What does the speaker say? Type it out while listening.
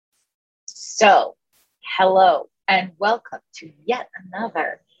So, hello and welcome to yet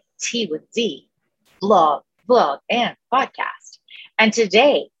another Tea with Z vlog, and podcast. And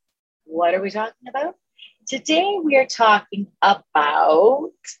today, what are we talking about? Today, we are talking about,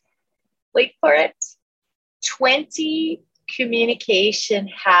 wait for it, 20 communication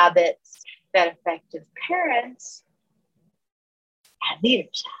habits that effective parents and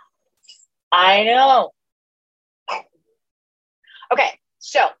leaders have. I know. Okay,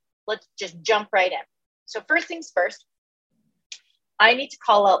 so let's just jump right in. So first things first, I need to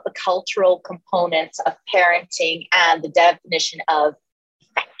call out the cultural components of parenting and the definition of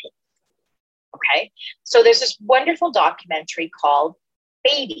effective. Okay, so there's this wonderful documentary called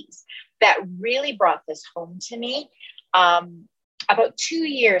Babies that really brought this home to me about 2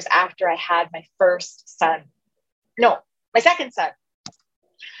 years after I had my first son. No, my second son.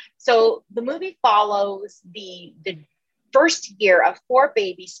 So the movie follows the first year of 4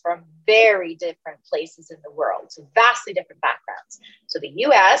 babies from very different places in the world, so vastly different backgrounds. So the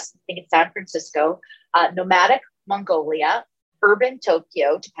US, I think it's San Francisco, nomadic Mongolia, urban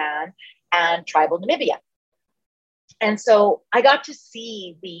Tokyo, Japan, and tribal Namibia. And so I got to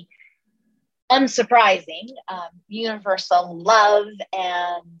see the unsurprising universal love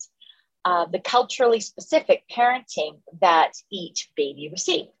and the culturally specific parenting that each baby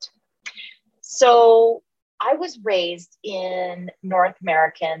received. So I was raised in North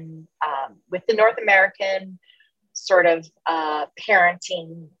American, with the North American sort of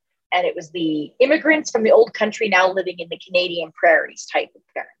parenting, and it was the immigrants from the old country now living in the Canadian prairies type of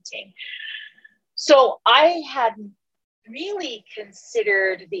parenting. So I hadn't really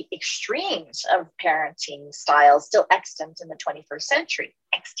considered the extremes of parenting styles still extant in the 21st century.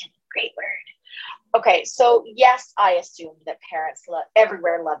 Extant, great word. Okay, so yes, I assumed that parents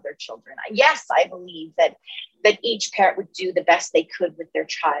everywhere love their children. Yes, I believe that each parent would do the best they could with their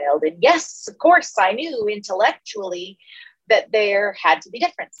child. And yes, of course, I knew intellectually that there had to be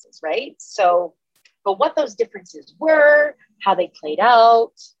differences, right? So, but what those differences were, how they played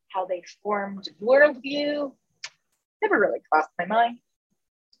out, how they formed worldview, never really crossed my mind.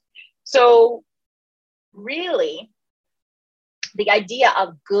 So really, the idea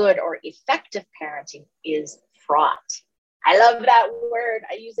of good or effective parenting is fraught. I love that word.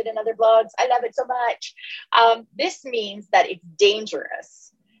 I use it in other blogs. I love it so much. This means that it's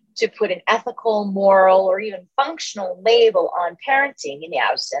dangerous to put an ethical, moral, or even functional label on parenting in the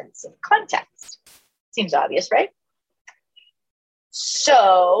absence of context. Seems obvious, right?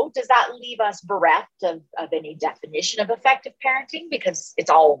 So does that leave us bereft of any definition of effective parenting because it's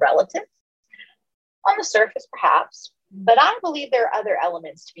all relative? On the surface, perhaps. But I believe there are other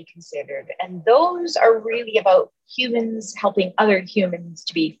elements to be considered, and those are really about humans helping other humans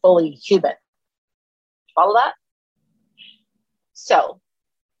to be fully human. Follow that? So,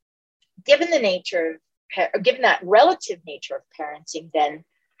 given that relative nature of parenting, then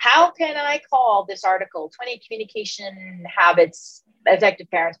how can I call this article 20 communication habits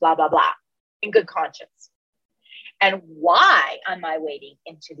effective parents, blah, blah, blah, in good conscience? And why am I wading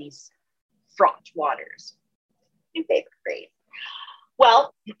into these fraught waters? New favorite grade.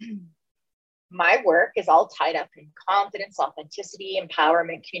 Well, my work is all tied up in confidence, authenticity,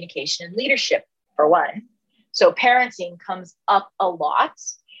 empowerment, communication, and leadership, for one. So parenting comes up a lot,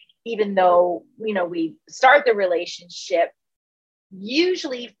 even though, we start the relationship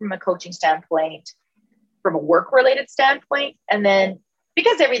usually from a coaching standpoint, from a work-related standpoint, and then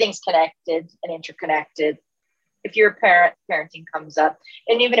because everything's connected and interconnected, if you're a parent, parenting comes up,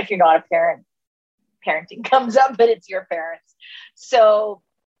 and even if you're not a parent, parenting comes up, but it's your parents. So,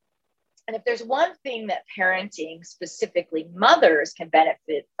 and if there's one thing that parenting, specifically mothers, can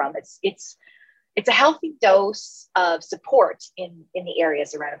benefit from, it's a healthy dose of support in the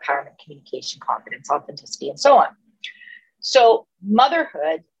areas around empowerment, communication, confidence, authenticity, and so on. So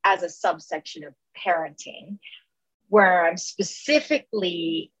motherhood as a subsection of parenting, where I'm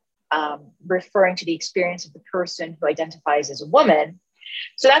specifically referring to the experience of the person who identifies as a woman.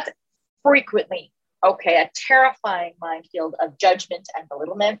 So that's frequently, a terrifying minefield of judgment and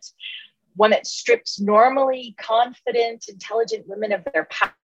belittlement, one that strips normally confident, intelligent women of their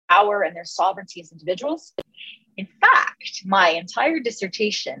power and their sovereignty as individuals. In fact, my entire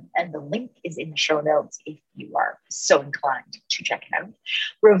dissertation, and the link is in the show notes if you are so inclined to check it out,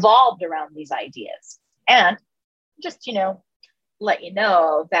 revolved around these ideas. And just, let you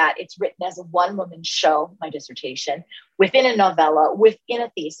know that it's written as a one-woman show, my dissertation, within a novella, within a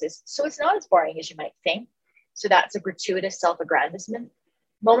thesis. So it's not as boring as you might think. So that's a gratuitous self-aggrandizement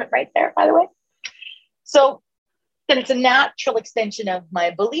moment right there, by the way. So then it's a natural extension of my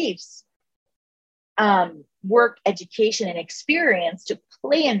beliefs, work, education, and experience to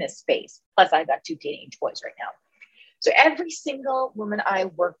play in this space. Plus, I've got 2 teenage boys right now. So every single woman I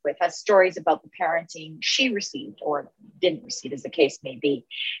work with has stories about the parenting she received or didn't receive, as the case may be.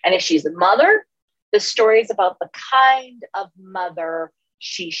 And if she's a mother, the stories about the kind of mother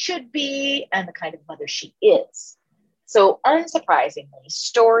she should be and the kind of mother she is. So unsurprisingly,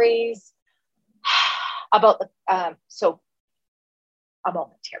 stories about the, a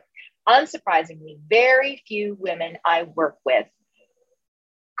moment here. Unsurprisingly, very few women I work with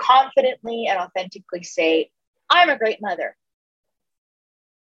confidently and authentically say, I'm a great mother.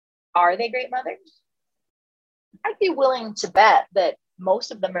 Are they great mothers? I'd be willing to bet that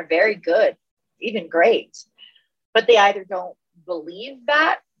most of them are very good, even great, but they either don't believe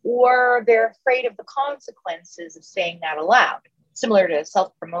that or they're afraid of the consequences of saying that aloud, similar to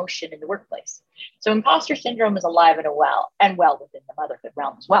self-promotion in the workplace. So imposter syndrome is alive and well within the motherhood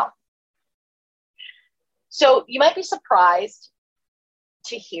realm as well. So you might be surprised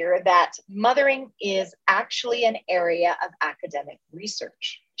to hear that mothering is actually an area of academic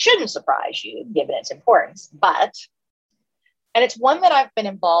research. Shouldn't surprise you, given its importance, and it's one that I've been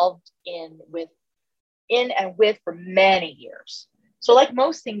involved in and with for many years. So like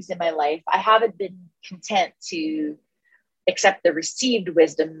most things in my life, I haven't been content to accept the received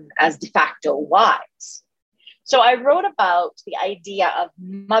wisdom as de facto wise. So I wrote about the idea of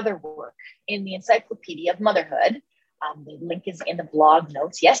mother work in the Encyclopedia of Motherhood. The link is in the blog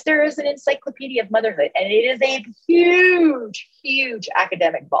notes. Yes, there is an Encyclopedia of Motherhood, and it is a huge, huge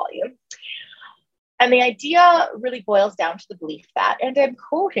academic volume. And the idea really boils down to the belief that, and I'm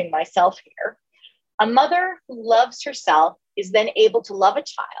quoting myself here, a mother who loves herself is then able to love a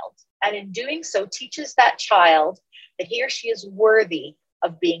child, and in doing so teaches that child that he or she is worthy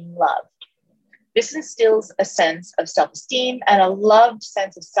of being loved. This instills a sense of self-esteem and a loved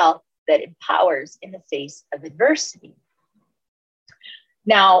sense of self that empowers in the face of adversity.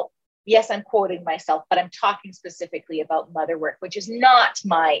 Now, yes, I'm quoting myself, but I'm talking specifically about mother work, which is not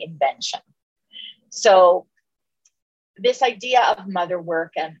my invention. So this idea of mother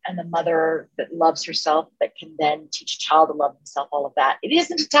work and the mother that loves herself, that can then teach a child to love himself, all of that, it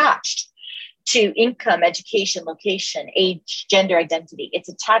isn't attached to income, education, location, age, gender identity. It's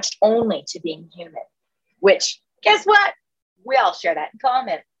attached only to being human, which, guess what? We all share that in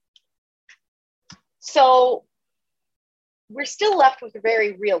common. So we're still left with a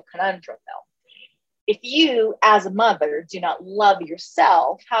very real conundrum, though. If you, as a mother, do not love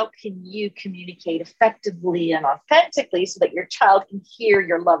yourself, how can you communicate effectively and authentically so that your child can hear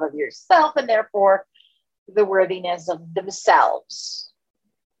your love of yourself and therefore the worthiness of themselves?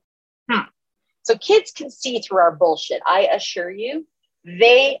 So kids can see through our bullshit. I assure you,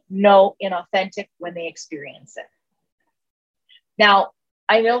 they know inauthentic when they experience it. Now,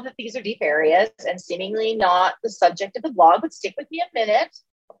 I know that these are deep areas and seemingly not the subject of the blog, but stick with me a minute,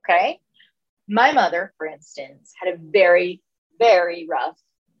 okay? My mother, for instance, had a very, very rough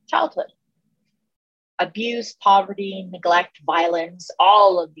childhood. Abuse, poverty, neglect, violence,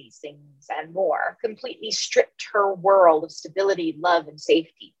 all of these things and more completely stripped her world of stability, love, and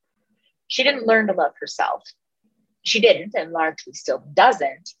safety. She didn't learn to love herself. She didn't, and largely still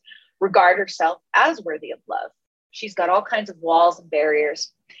doesn't, regard herself as worthy of love. She's got all kinds of walls and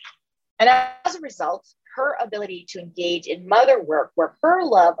barriers. And as a result, her ability to engage in mother work, where her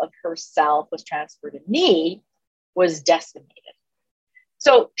love of herself was transferred to me, was decimated.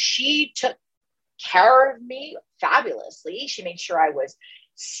 So she took care of me fabulously. She made sure I was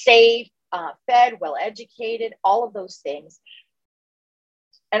safe, fed, well-educated, all of those things.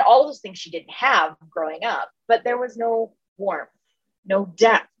 And all of those things she didn't have growing up, but there was no warmth, no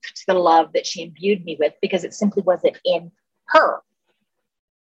depth to the love that she imbued me with because it simply wasn't in her.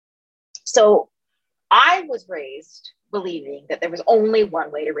 So I was raised believing that there was only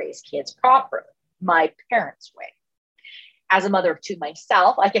one way to raise kids properly, my parents' way. As a mother of 2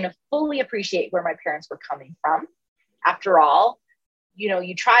 myself, I can fully appreciate where my parents were coming from. After all,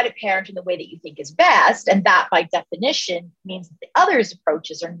 you try to parent in the way that you think is best, and that by definition means that the others'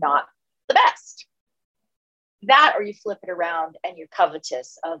 approaches are not the best. That, or you flip it around and you're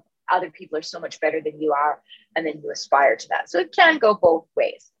covetous of other people are so much better than you are, and then you aspire to that. So it can go both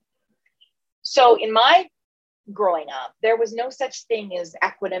ways. So in my growing up, there was no such thing as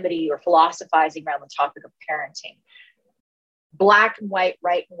equanimity or philosophizing around the topic of parenting. Black and white,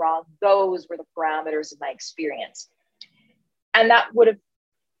 right and wrong, those were the parameters of my experience. And that would have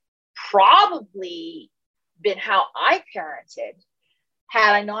probably been how I parented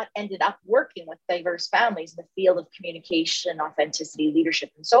had I not ended up working with diverse families in the field of communication, authenticity,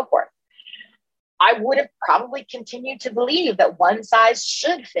 leadership, and so forth. I would have probably continued to believe that one size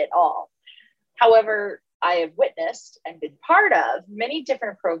should fit all. However, I have witnessed and been part of many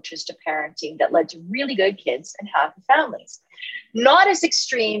different approaches to parenting that led to really good kids and happy families. Not as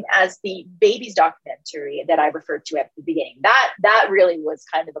extreme as the babies documentary that I referred to at the beginning. That really was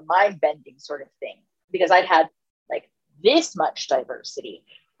kind of a mind-bending sort of thing, because I'd had like this much diversity,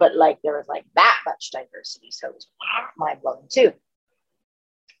 but like there was like that much diversity. So it was mind-blowing too.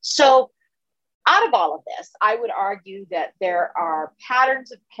 So out of all of this, I would argue that there are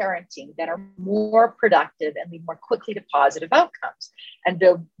patterns of parenting that are more productive and lead more quickly to positive outcomes and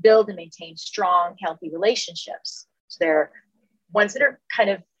build and maintain strong, healthy relationships. So there are ones that are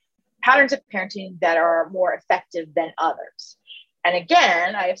kind of patterns of parenting that are more effective than others. And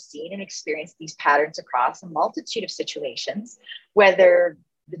again, I have seen and experienced these patterns across a multitude of situations, whether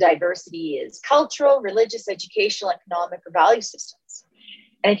the diversity is cultural, religious, educational, economic, or value systems.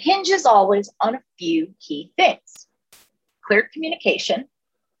 And it hinges always on a few key things: clear communication,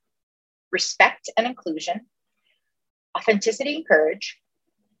 respect and inclusion, authenticity and courage,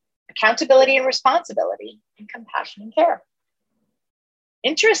 accountability and responsibility, and compassion and care.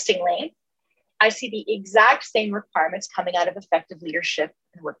 Interestingly, I see the exact same requirements coming out of effective leadership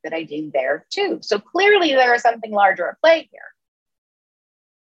and work that I do there too. So clearly there is something larger at play here.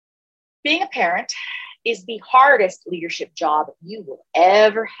 Being a parent is the hardest leadership job you will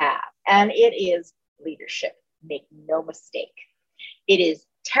ever have. And it is leadership, make no mistake. It is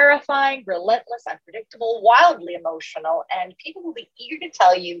terrifying, relentless, unpredictable, wildly emotional, and people will be eager to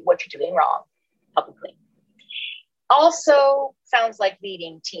tell you what you're doing wrong publicly. Also sounds like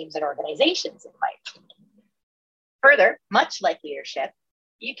leading teams and organizations, in my opinion. Further, much like leadership,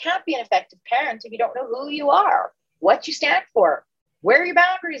 you can't be an effective parent if you don't know who you are, what you stand for, where your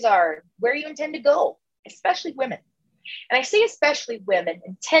boundaries are, where you intend to go, especially women. And I say especially women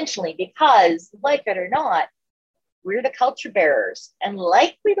intentionally because, like it or not, we're the culture bearers and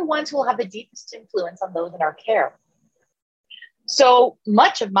likely the ones who will have the deepest influence on those in our care. So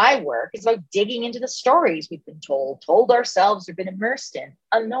much of my work is about digging into the stories we've been told ourselves, or been immersed in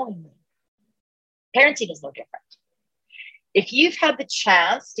unknowingly. Parenting is no different. If you've had the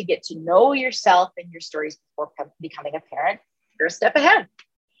chance to get to know yourself and your stories before becoming a parent, you're a step ahead.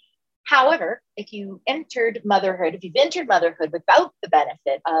 However, if you've entered motherhood without the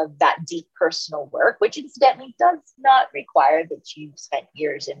benefit of that deep personal work, which incidentally does not require that you've spent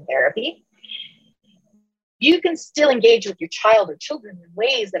years in therapy, you can still engage with your child or children in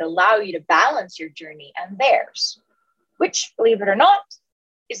ways that allow you to balance your journey and theirs, which, believe it or not,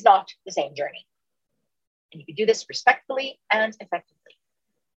 is not the same journey. And you can do this respectfully and effectively.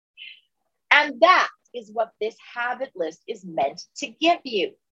 And that is what this habit list is meant to give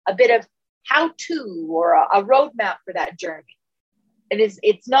you, a bit of how-to or a roadmap for that journey.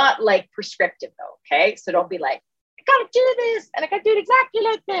 It's not like prescriptive though, okay? So don't be like, I gotta do this and I gotta do it exactly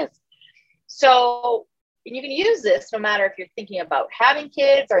like this. So you can use this no matter if you're thinking about having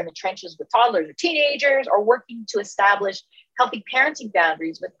kids or in the trenches with toddlers or teenagers or working to establish healthy parenting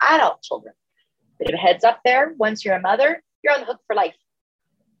boundaries with adult children. Bit of a heads up there, once you're a mother, you're on the hook for life.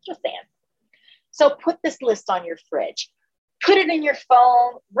 Just saying. So put this list on your fridge. Put it in your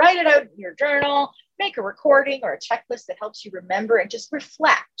phone, write it out in your journal, make a recording or a checklist that helps you remember and just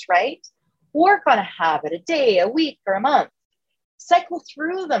reflect, right? Work on a habit, a day, a week, or a month. Cycle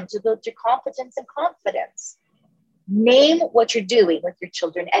through them to build your competence and confidence. Name what you're doing with your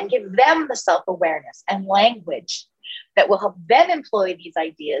children and give them the self-awareness and language that will help them employ these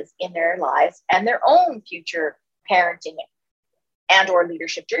ideas in their lives and their own future parenting and or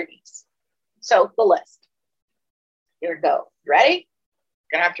leadership journeys. So the list. Here we go. You ready?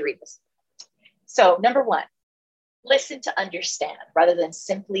 You're gonna have to read this. So number one, listen to understand rather than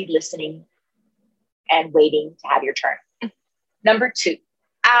simply listening and waiting to have your turn. Number two,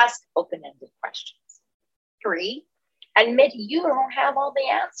 ask open-ended questions. 3, admit you don't have all the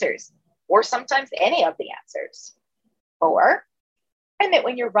answers or sometimes any of the answers. 4, admit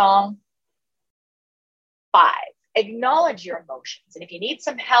when you're wrong. 5, acknowledge your emotions. And if you need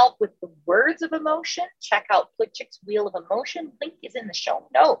some help with the words of emotion, check out Plutchik's Wheel of Emotion. Link is in the show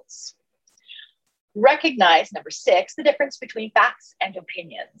notes. Recognize, number 6, the difference between facts and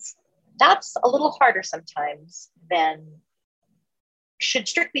opinions. That's a little harder sometimes than should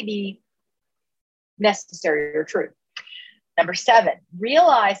strictly be necessary or true. Number 7,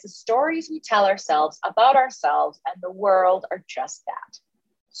 realize the stories we tell ourselves about ourselves and the world are just that,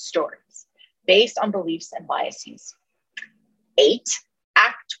 stories based on beliefs and biases. 8,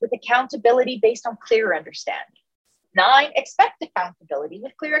 act with accountability based on clear understanding. 9, expect accountability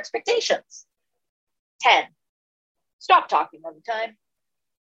with clear expectations. 10, stop talking all the time.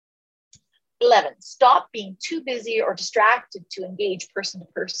 11, stop being too busy or distracted to engage person to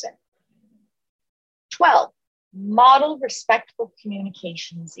person. 12, model respectful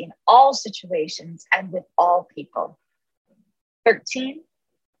communications in all situations and with all people. 13,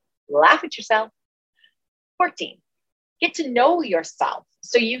 laugh at yourself. 14, get to know yourself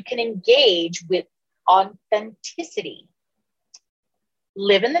so you can engage with authenticity.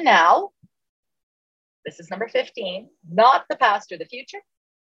 Live in the now. This is number 15, not the past or the future.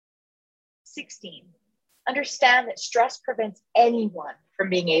 16, understand that stress prevents anyone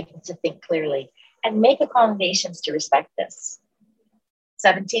from being able to think clearly and make accommodations to respect this.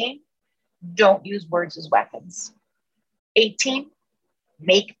 17, don't use words as weapons. 18,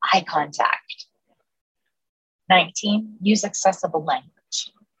 make eye contact. 19, use accessible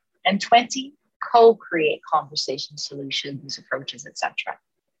language. And 20, co-create conversation solutions, approaches, etc.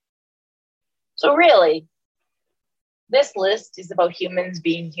 So really, this list is about humans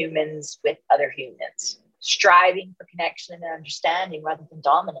being humans with other humans, striving for connection and understanding rather than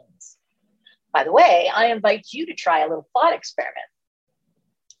dominance. By the way, I invite you to try a little thought experiment.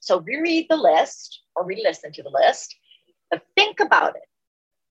 So reread the list or re-listen to the list, but think about it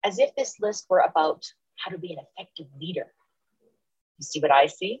as if this list were about how to be an effective leader. You see what I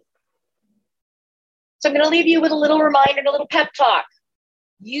see? So I'm going to leave you with a little reminder and a little pep talk.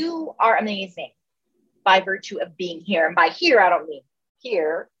 You are amazing by virtue of being here. And by here, I don't mean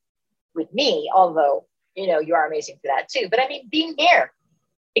here with me, although, you are amazing for that too. But I mean being here,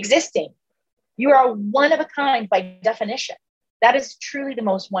 existing. You are one of a kind by definition. That is truly the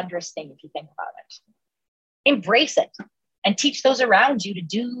most wondrous thing if you think about it. Embrace it and teach those around you to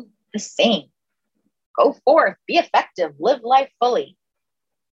do the same. Go forth, be effective, live life fully.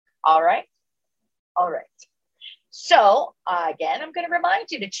 All right? All right. So again, I'm going to remind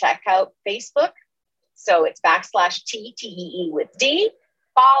you to check out Facebook. So it's /TEE with D.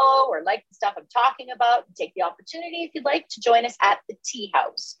 Follow or like the stuff I'm talking about. Take the opportunity, if you'd like, to join us at the Tea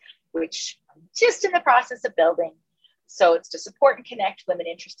House, which I'm just in the process of building. So it's to support and connect women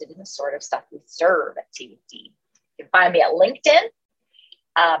interested in the sort of stuff we serve at Tea with D. You can find me at LinkedIn,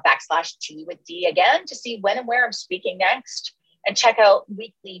 /Tea with D again, to see when and where I'm speaking next. And check out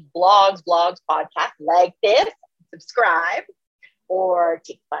weekly blogs, podcasts like this. Subscribe, or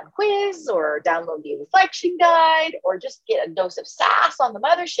take a fun quiz, or download the reflection guide, or just get a dose of sass on the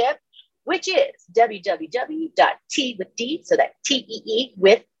mothership, which is www.teawithd, so that TEE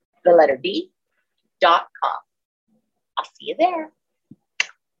with the letter D.com. I'll see you there.